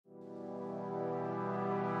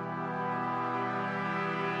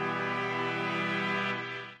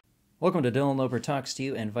Welcome to Dylan Loper Talks to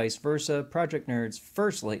You and Vice Versa, Project Nerd's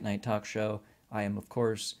first late night talk show. I am, of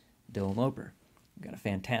course, Dylan Loper. We've got a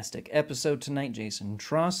fantastic episode tonight. Jason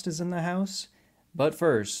Trost is in the house. But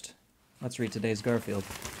first, let's read today's Garfield.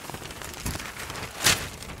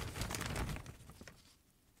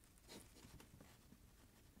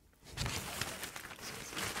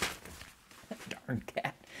 Darn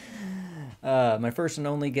cat. My first and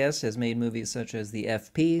only guest has made movies such as The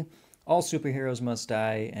FP, All Superheroes Must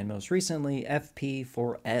Die, and most recently, FP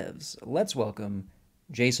for Evs. Let's welcome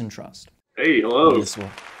Jason Trost. Hey, hello. This will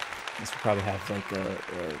probably have like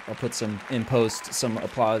I'll put some in post, some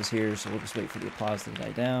applause here, so we'll just wait for the applause to die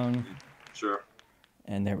down. Sure.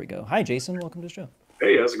 And there we go. Hi, Jason. Welcome to the show.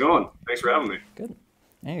 Hey, how's it going? Thanks for having me. Good.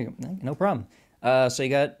 There you go. No problem. So you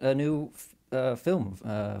got a new film,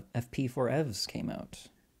 FP for Evs came out.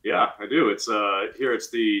 Yeah, I do. It's it's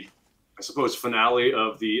the, I suppose, finale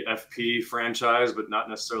of the FP franchise, but not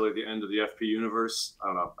necessarily the end of the FP universe. I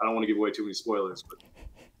don't know. I don't want to give away too many spoilers, but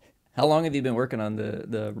How long have you been working on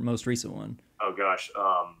the most recent one? oh gosh,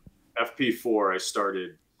 FP4 I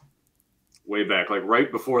started way back, like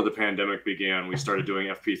right before the pandemic began. We started doing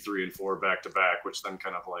FP3 and 4 back to back, which then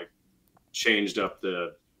kind of like changed up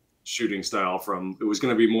the shooting style from it was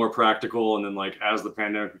going to be more practical, and then like as the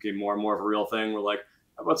pandemic became more and more of a real thing, we're like,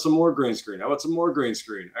 how about some more green screen? How about some more green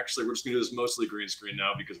screen? Actually, we're just going to do this mostly green screen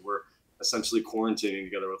now because we're essentially quarantining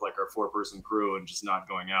together with like our 4-person crew and just not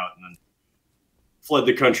going out. And then fled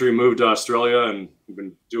the country, moved to Australia, and we've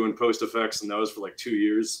been doing post effects and those for like 2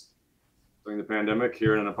 years during the pandemic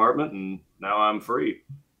here in an apartment, and now I'm free.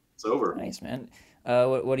 It's over. Nice, man.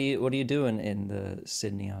 What are you doing in the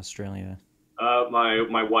Sydney, Australia?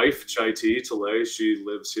 My wife, Chai T. Talay, she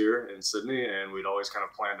lives here in Sydney, and we'd always kind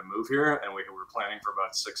of planned to move here, and we were planning for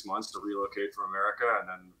about 6 months to relocate from America, and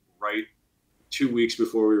then right 2 weeks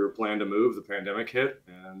before we were planning to move, the pandemic hit,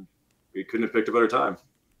 and we couldn't have picked a better time.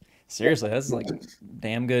 Seriously, that's like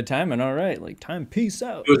damn good timing. All right, like time, peace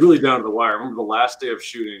out. It was really down to the wire. I remember the last day of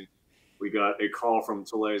shooting, we got a call from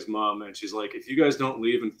Talay's mom, and she's like, if you guys don't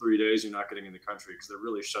leave in 3 days, you're not getting in the country, because they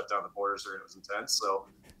really shut down the borders there, and it was intense. So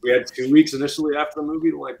we had 2 weeks initially after the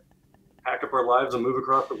movie to like pack up our lives and move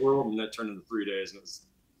across the world, and that turned into 3 days, and it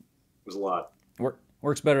was a lot.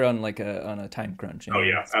 Works better on like a time crunch. Oh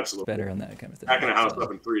yeah, absolutely. Better on that kind of thing. Packing a house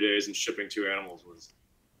up in 3 days and shipping 2 animals was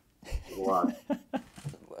a lot.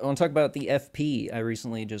 I want to talk about the FP. I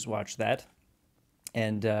recently just watched that,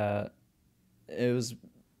 and it was.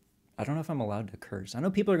 I don't know if I'm allowed to curse. I know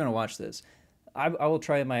people are going to watch this. I will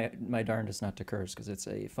try my darndest not to curse because it's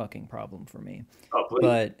a fucking problem for me. Oh, please.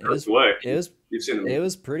 But You've seen it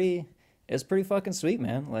was pretty fucking sweet,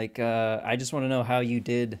 man. Like I just want to know how you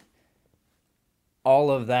did all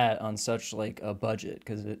of that on such like a budget,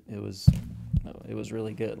 because it was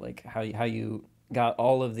really good. Like how you got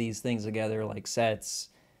all of these things together, like sets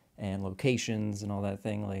and locations and all that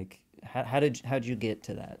thing. Like how'd you get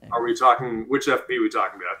to that? Are we talking, which FP are we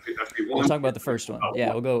talking about? FP1? We'll talk about the first one. Oh,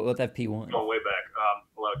 yeah, we'll go with FP1. Going way back.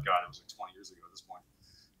 Well, God, it was like 20 years ago at this point.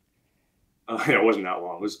 Yeah, it wasn't that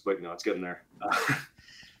long. But it's getting there.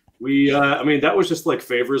 I mean, that was just like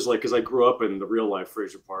favors, like, because I grew up in the real life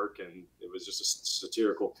Fraser Park, and it was just a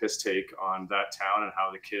satirical piss take on that town and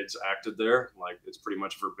how the kids acted there. Like, it's pretty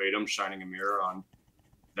much verbatim shining a mirror on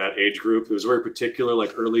that age group. It was very particular,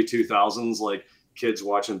 like early 2000s, like kids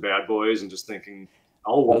watching Bad Boys and just thinking,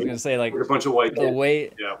 oh, I was gonna say like a bunch of white kids,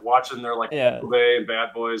 watching their like Bay and Bad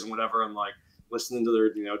Boys and whatever, and like listening to their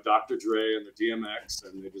Dr. Dre and their DMX,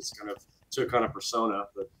 and they just kind of took on a persona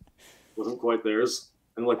that wasn't quite theirs.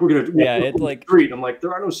 And like, we're gonna it's like street. I'm like,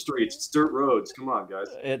 there are no streets, it's dirt roads. Come on, guys.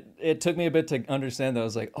 It took me a bit to understand that. I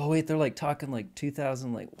was like, oh wait, they're like talking like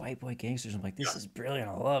 2000 like white boy gangsters. I'm like, this is brilliant.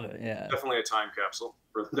 I love it. Yeah, definitely a time capsule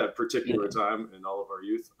for that particular time in all of our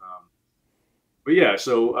youth. But yeah,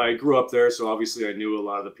 so I grew up there, so obviously I knew a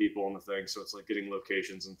lot of the people and the things. So it's like getting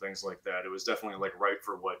locations and things like that. It was definitely like right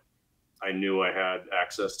for what I knew I had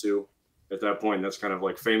access to at that point. That's kind of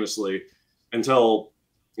like famously until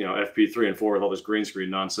FP3 and 4 with all this green screen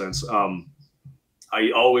nonsense. I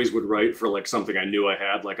always would write for like something I knew I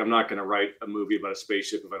had. Like, I'm not going to write a movie about a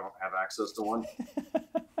spaceship if I don't have access to one.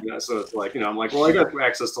 So it's like, I'm like, well, I got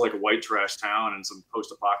access to like a white trash town and some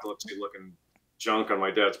post-apocalyptic looking junk on my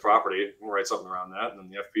dad's property. We'll write something around that. And then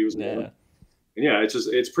the FP was born. And yeah,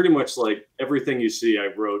 it's pretty much like everything you see I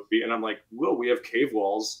wrote. And I'm like, well, we have cave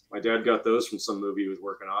walls. My dad got those from some movie he was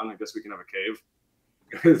working on. I guess we can have a cave.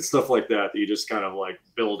 Stuff like that you just kind of like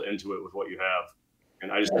build into it with what you have.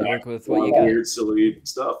 And I just work with what you got. Weird, silly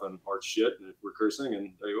stuff and art shit, and we're cursing,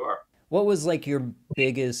 and there you are. What was like your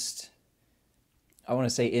biggest, I want to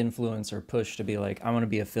say, influence or push to be like, I want to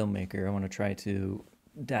be a filmmaker. I want to try to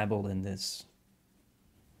dabbled in this?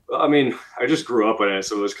 I mean, I just grew up in it,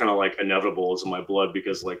 so it was kind of like inevitable. It's in my blood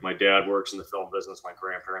because like my dad works in the film business, my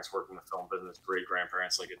grandparents work in the film business, great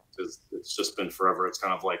grandparents. Like it's just been forever. It's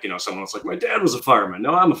kind of like, you know, someone's like, my dad was a fireman.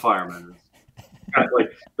 No, I'm a fireman. Kind of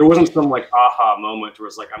like there wasn't some like aha moment where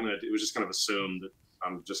it's like it was just kind of assumed that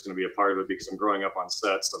I'm just gonna be a part of it because I'm growing up on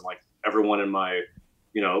sets and like everyone in my,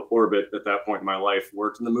 you know, orbit at that point in my life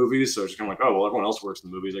worked in the movies. So it's just kind of like, oh well, everyone else works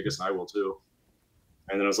in the movies. I guess I will too.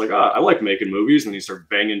 And then I was like, I like making movies. And then you start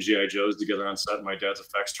banging GI Joes together on set in my dad's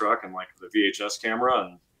effects truck and like the VHS camera,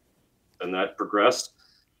 and then that progressed.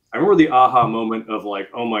 I remember the aha moment of like,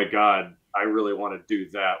 oh my god, I really want to do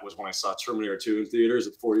that was when I saw Terminator 2 in theaters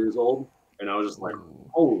at 4 years old. And I was just like,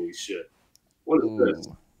 holy shit, what is this?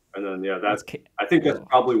 And then, yeah, I think that's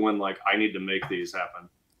probably when like I need to make these happen.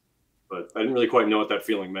 But I didn't really quite know what that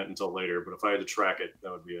feeling meant until later. But if I had to track it,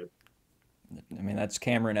 that would be it. I mean, that's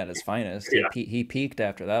Cameron at his finest. Yeah. He peaked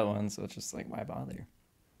after that one, so it's just like, why bother?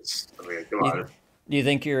 I mean, come on. Do you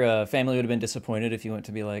think your family would have been disappointed if you went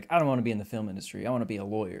to be like, I don't want to be in the film industry, I want to be a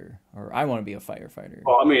lawyer, or I want to be a firefighter?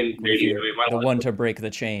 Well, I mean, maybe. The one to break the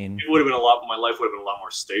chain. It would have been my life would have been a lot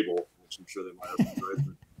more stable, which I'm sure they might have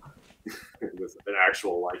enjoyed. With an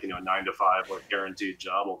actual, like, you know, 9 to 5, like guaranteed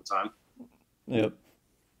job all the time. Yep.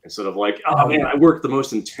 Instead of like, oh man, I worked the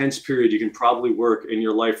most intense period you can probably work in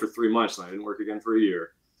your life for 3 months, and I didn't work again for a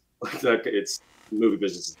year. Like that, it's movie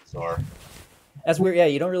business is bizarre. That's weird. Yeah,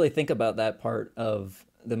 you don't really think about that part of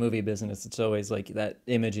the movie business. It's always like that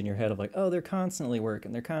image in your head of like, oh, they're constantly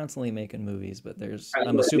working, they're constantly making movies, but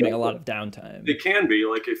I'm assuming a lot of downtime. It can be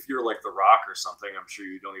like if you're like The Rock or something, I'm sure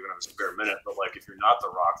you don't even have a spare minute. But like if you're not The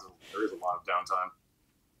Rock, then there is a lot of downtime.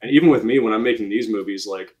 And even with me, when I'm making these movies,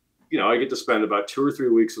 like, you know, I get to spend about 2 or 3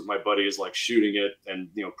 weeks with my buddies, like shooting it and,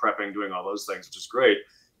 you know, prepping, doing all those things, which is great.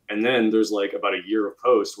 And then there's like about a year of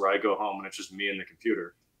post where I go home and it's just me and the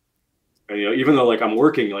computer. And, you know, even though like I'm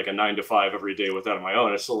working like a 9 to 5 every day with that on my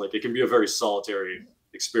own, it's still like it can be a very solitary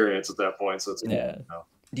experience at that point. So it's, yeah. You know.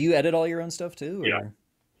 Do you edit all your own stuff too? Or? Yeah.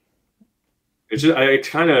 It's just,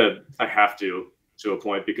 I have to a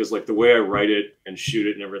point because like the way I write it and shoot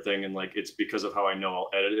it and everything. And like, it's because of how I know I'll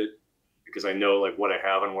edit it, because I know like what I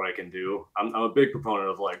have and what I can do. I'm a big proponent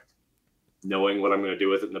of like knowing what I'm going to do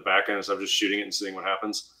with it in the back end instead of just shooting it and seeing what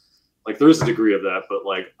happens. Like there's a degree of that, but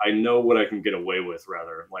like I know what I can get away with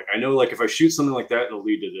rather. Like I know like if I shoot something like that, it'll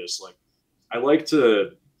lead to this. Like I like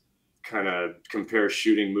to kind of compare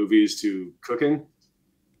shooting movies to cooking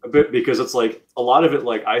a bit, because it's like a lot of it,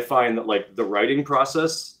 like I find that like the writing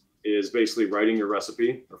process is basically writing your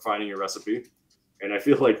recipe or finding your recipe. And I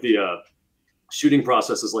feel like the shooting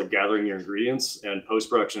process is like gathering your ingredients, and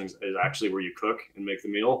post-production is actually where you cook and make the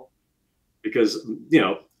meal. Because, you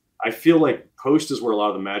know, I feel like post is where a lot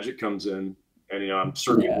of the magic comes in. And, you know, I'm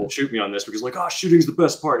certain people will shoot me on this because like, oh, shooting's the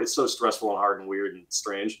best part. It's so stressful and hard and weird and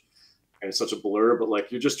strange. And it's such a blur, but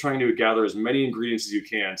like, you're just trying to gather as many ingredients as you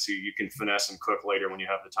can so you can finesse and cook later when you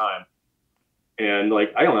have the time. And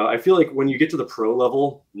like, I don't know, I feel like when you get to the pro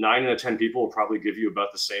level, 9 out of 10 people will probably give you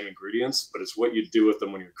about the same ingredients, but it's what you do with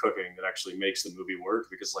them when you're cooking that actually makes the movie work.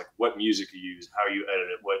 Because like what music you use, how you edit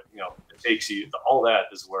it, what, you know, it takes you, all that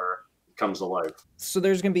is where it comes to life. So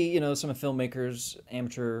there's going to be, you know, some filmmakers,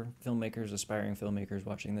 amateur filmmakers, aspiring filmmakers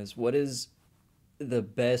watching this. What is the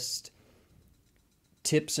best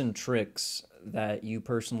tips and tricks that you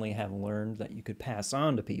personally have learned that you could pass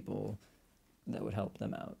on to people that would help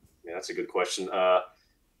them out? Yeah, that's a good question. I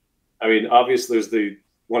mean, obviously, there's the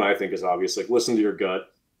one I think is obvious, like listen to your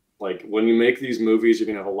gut. Like when you make these movies, you're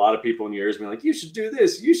going to have a lot of people in your ears being like, you should do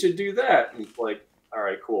this, you should do that. And it's like, all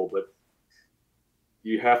right, cool. But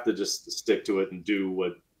you have to just stick to it and do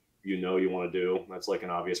what you know you want to do. That's like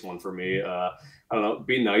an obvious one for me. I don't know,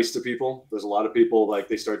 be nice to people. There's a lot of people, like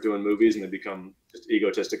they start doing movies and they become just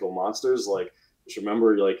egotistical monsters. Like just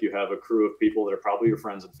remember, like you have a crew of people that are probably your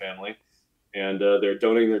friends and family, and they're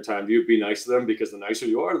donating their time to you. Be nice to them, because the nicer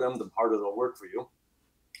you are to them, the harder they'll work for you.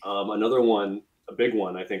 Another one, a big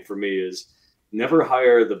one, I think for me is never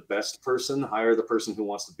hire the best person, hire the person who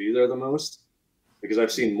wants to be there the most. Because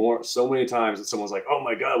I've seen so many times that someone's like, oh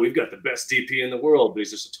my God, we've got the best DP in the world, but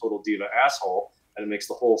he's just a total diva asshole, and it makes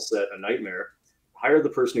the whole set a nightmare. Hire the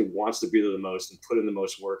person who wants to be there the most and put in the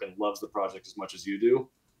most work and loves the project as much as you do.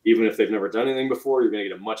 Even if they've never done anything before, you're going to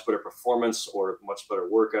get a much better performance or much better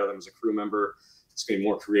work out of them as a crew member. It's going to be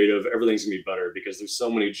more creative. Everything's going to be better, because there's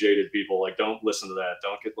so many jaded people. Like, don't listen to that.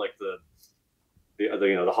 Don't get like the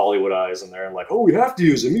you know, the Hollywood eyes in there and like, oh, we have to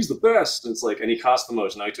use him, he's the best. And it's like, and he cost the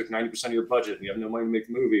most. Now he took 90% of your budget and you have no money to make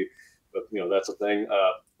the movie. But, you know, that's a thing.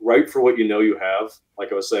 Write for what you know you have.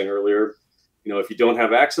 Like I was saying earlier, you know, if you don't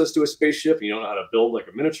have access to a spaceship, you don't know how to build like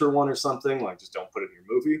a miniature one or something, like just don't put it in your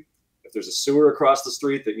movie. If there's a sewer across the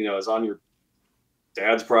street that, is on your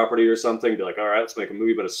dad's property or something, be like, all right, let's make a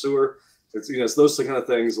movie about a sewer. It's those kind of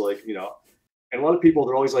things, like, and a lot of people,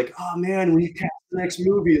 they're always like, oh man, when you cast the next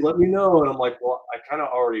movie, let me know. And I'm like, well, I kind of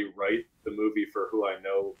already write the movie for who I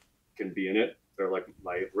know can be in it. They're like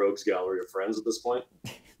my rogues gallery of friends at this point.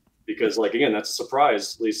 Because, like, again, that's a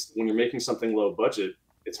surprise. At least when you're making something low budget,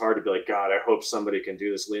 it's hard to be like, God, I hope somebody can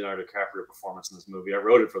do this Leonardo DiCaprio performance in this movie. I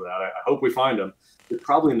wrote it for that. I hope we find him. You're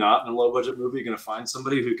probably not in a low budget movie going to find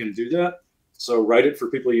somebody who can do that. So write it for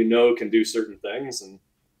people can do certain things. And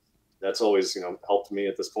that's always, helped me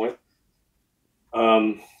at this point.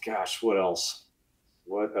 Gosh, what else?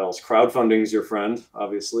 Crowdfunding's your friend,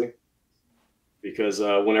 obviously. Because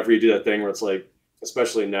whenever you do that thing where it's like,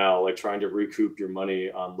 especially now, like trying to recoup your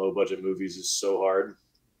money on low budget movies is so hard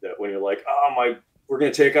that when you're like, we're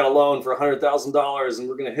going to take out a loan for $100,000 and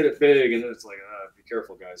we're going to hit it big. And it's like, be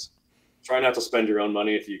careful, guys. Try not to spend your own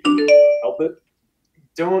money if you can help it.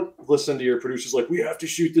 Don't listen to your producers like, we have to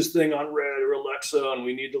shoot this thing on Red or Alexa and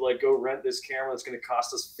we need to like go rent this camera that's going to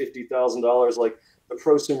cost us $50,000. Like, the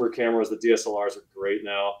prosumer cameras, the DSLRs are great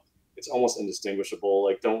now. It's almost indistinguishable.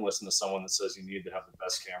 Like, don't listen to someone that says you need to have the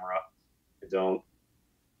best camera. You don't.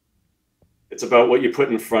 It's about what you put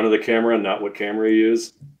in front of the camera, not what camera you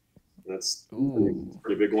use. That's a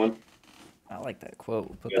pretty big one. I like that quote.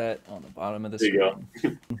 We'll put that on the bottom of the screen.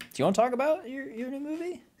 Do you want to talk about your new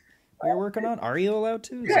movie you're working on? Are you allowed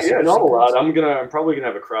to? Not allowed. I'm probably gonna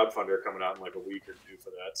have a crowdfunder coming out in like a week or two for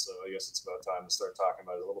that. So I guess it's about time to start talking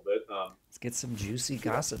about it a little bit. Let's get some juicy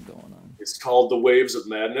gossip going on. It's called The Waves of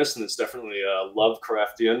Madness, and it's definitely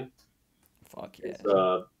Lovecraftian. Fuck yeah.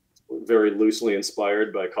 It's very loosely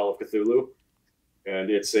inspired by Call of Cthulhu, and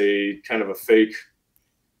it's a kind of a fake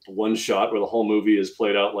one shot where the whole movie is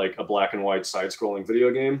played out like a black and white side-scrolling video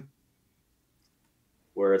game,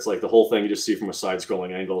 where it's like the whole thing you just see from a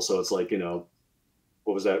side-scrolling angle. So it's like,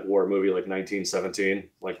 what was that war movie, like 1917?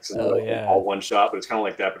 Like, all one shot, but it's kind of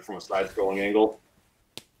like that, but from a side-scrolling angle,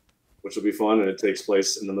 which will be fun. And it takes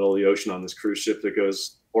place in the middle of the ocean on this cruise ship that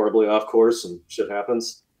goes horribly off course and shit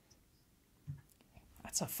happens.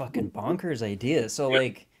 That's a fucking bonkers idea. So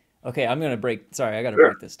like, okay, I gotta break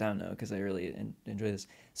this down now because I really enjoy this.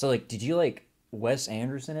 So like, did you like Wes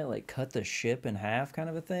Anderson it, like cut the ship in half kind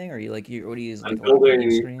of a thing? Or what do you use? Like, I'm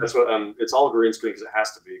building, that's what it's all green screen because it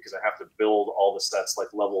has to be, because I have to build all the sets like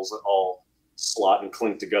levels that all slot and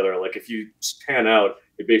clink together. Like if you pan out,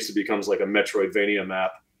 it basically becomes like a Metroidvania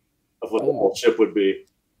map of what the whole ship would be.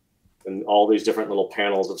 And all these different little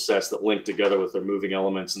panels of sets that link together with their moving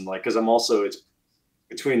elements. And like, because it's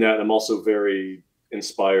between that, I'm also very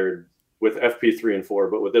inspired with FP3 and 4,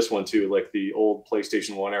 but with this one too, like the old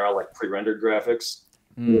PlayStation 1 era, like pre-rendered graphics,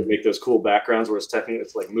 make those cool backgrounds where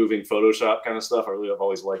it's like moving Photoshop kind of stuff. I've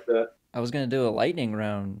always liked that. I was going to do a lightning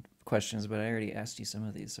round questions, but I already asked you some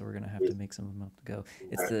of these, so we're going to have to make some of them up to go.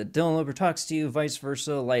 It's the Dylan Loper talks to you, vice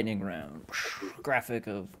versa, lightning round. Graphic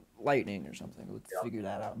of lightning or something. We'll figure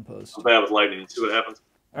that out in post. I'm bad with lightning. See what happens.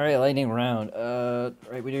 All right, lightning round.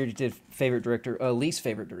 Right, we already did favorite director. Least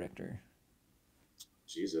favorite director.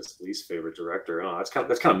 Jesus, least favorite director. Oh, that's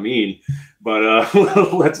kind of mean, but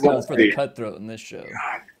let's go for the cutthroat in this show.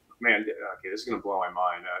 God, man, okay, this is gonna blow my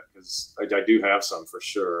mind because I do have some for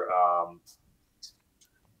sure. I'm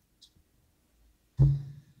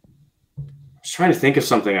just trying to think of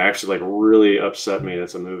something that actually like really upset me.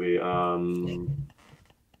 That's a movie. I'm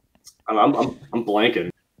blanking.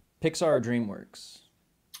 Pixar or DreamWorks?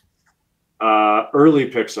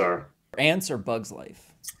 Early Pixar. Ants or Bug's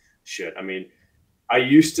Life? Shit, I mean, I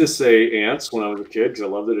used to say Ants when I was a kid because I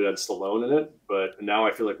loved that it had Stallone in it, but now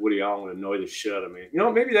I feel like Woody Allen would annoy the shit out of me.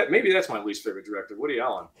 Maybe that's my least favorite director, Woody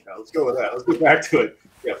Allen. Yeah, let's go with that. Let's get back to it.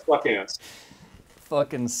 Yeah, fuck Ants.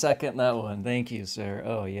 Fucking second that one. Thank you, sir.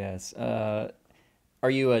 Oh yes. Are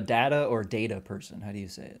you a data or data person? How do you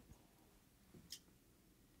say it?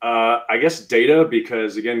 I guess data,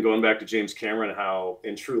 because again, going back to James Cameron, how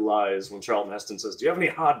in True Lies, when Charlton Heston says, "Do you have any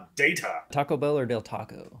hot data?" Taco Bell or Del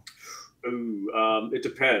Taco? Ooh, it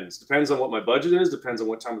depends. Depends on what my budget is. Depends on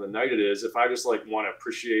what time of the night it is. If I just like want to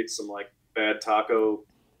appreciate some like bad taco,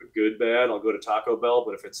 good bad, I'll go to Taco Bell.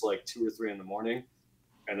 But if it's like 2 or 3 in the morning,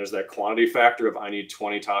 and there's that quantity factor of I need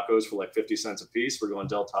 20 tacos for like 50 cents a piece, we're going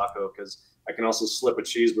Del Taco because I can also slip a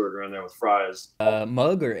cheeseburger in there with fries.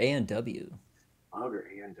 Mug or A&W? Mug or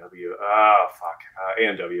A&W? Ah, fuck.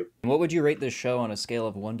 A&W. What would you rate this show on a scale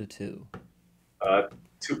of 1 to 2?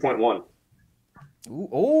 2.1. Ooh,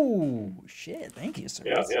 oh, shit. Thank you, sir.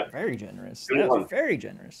 That's very generous. That was very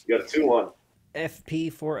generous. You got a 2-1.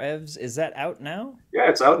 FP4Evs, is that out now? Yeah,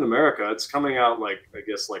 it's out in America. It's coming out, like, I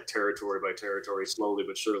guess, like territory by territory, slowly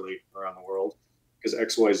but surely around the world. because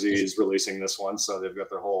XYZ is releasing this one, so they've got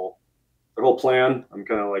their whole plan. I'm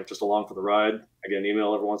kind of like just along for the ride. I get an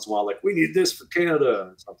email every once in a while like, we need this for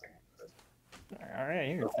Canada or something. All right,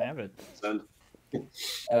 you're a fan of it. Send.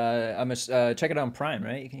 I'm gonna check it on Prime,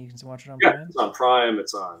 right? You can watch it on Yeah, Prime. it's on Prime.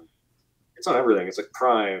 It's on everything. It's like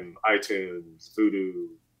Prime, iTunes, Vudu,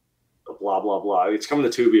 blah blah blah. It's coming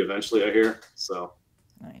to Tubi eventually, I hear. So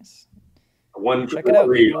Nice. one Check through it out,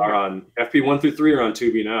 three people. are on FP 1 through 3 are on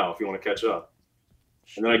Tubi now. If you want to catch up,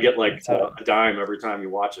 and then I get like a dime every time you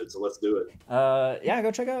watch it. So let's do it. Yeah,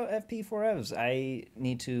 go check out FP4Evs. I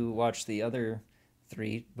need to watch the other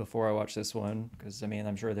 3 before I watch this one because I mean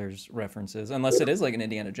I'm sure there's references. Unless it is like an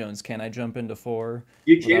Indiana Jones, can I jump into 4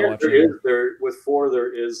 You without can. watching? There with 4.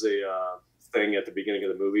 There is a thing at the beginning of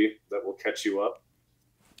the movie that will catch you up.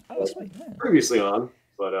 Oh, sweet. Yeah. Previously on,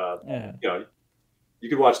 but Yeah. you know, you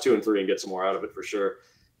could watch 2 and 3 and get some more out of it for sure.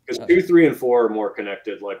 Because Oh, 2, 3, and 4 are more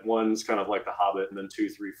connected. Like one's kind of like The Hobbit, and then 2,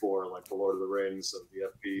 3, 4 are like the Lord of the Rings of the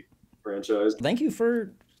FP franchise. thank you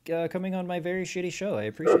for coming on my very shitty show. I Sure,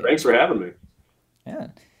 appreciate thanks it. for having me.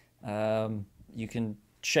 Yeah. You can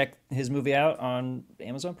check his movie out on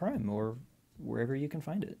Amazon Prime or wherever you can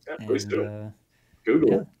find it. Yeah, please do. Yeah,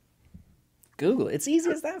 Google it. Google it. It's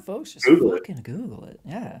easy as that, folks. Just Google it. fucking Google it.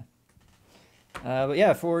 Yeah. But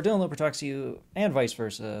yeah, for Dylan Loper Talks to You and vice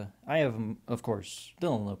versa, I have, of course,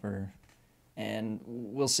 Dylan Loper. And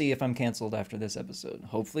we'll see if I'm canceled after this episode.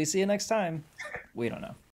 Hopefully, see you next time. We don't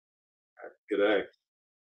know. Good day.